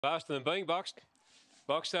Faster than being boxed.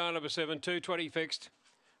 Box down number 7, 220 fixed.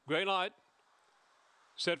 Green light.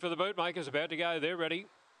 Set for the bootmakers, about to go. They're ready.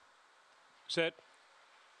 Set.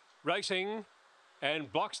 Racing.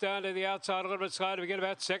 And blocks down to the outside a little bit slow to begin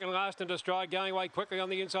about second last into stride, going away quickly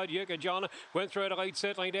on the inside. Yuka John went through to lead,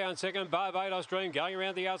 settling down second. Barbados Dream going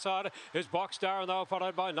around the outside is Box Star, and they were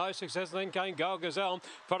followed by No Success. Then came Gold Gazelle,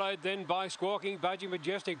 followed then by Squawking Budgie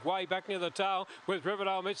Majestic way back near the tail with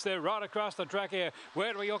Riverdale Mitch there right across the track here.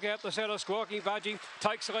 Where do we look out the centre? Squawking Budgie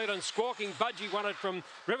takes the lead, and Squawking Budgie won it from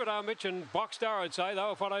Riverdale Mitch and Box Star, I'd say. They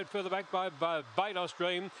were followed further back by Barbados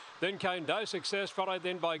Dream. Then came No Success, followed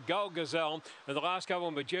then by Gold Gazelle, and the last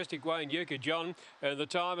couple Majestic Way and Yuka John, and the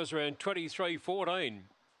time is around 23:14.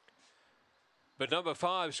 But number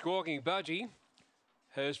 5, Squawking Budgie,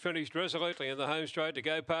 has finished resolutely in the home straight to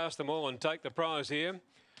go past them all and take the prize here.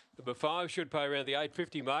 Number 5 should pay around the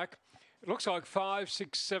 850 mark. It looks like 5,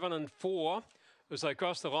 6, 7 and 4 as they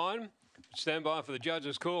cross the line. Stand by for the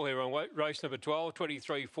judge's call here on race number 12,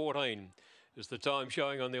 23:14 is the time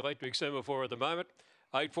showing on the electric semaphore at the moment.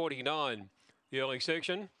 8:49 the early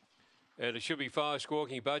section. And it should be 5,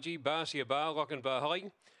 Squawking Budgie, Barcia Bar, Lock and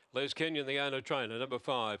Barholly, Les Kenyon, the owner trainer, number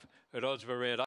 5, at odds of around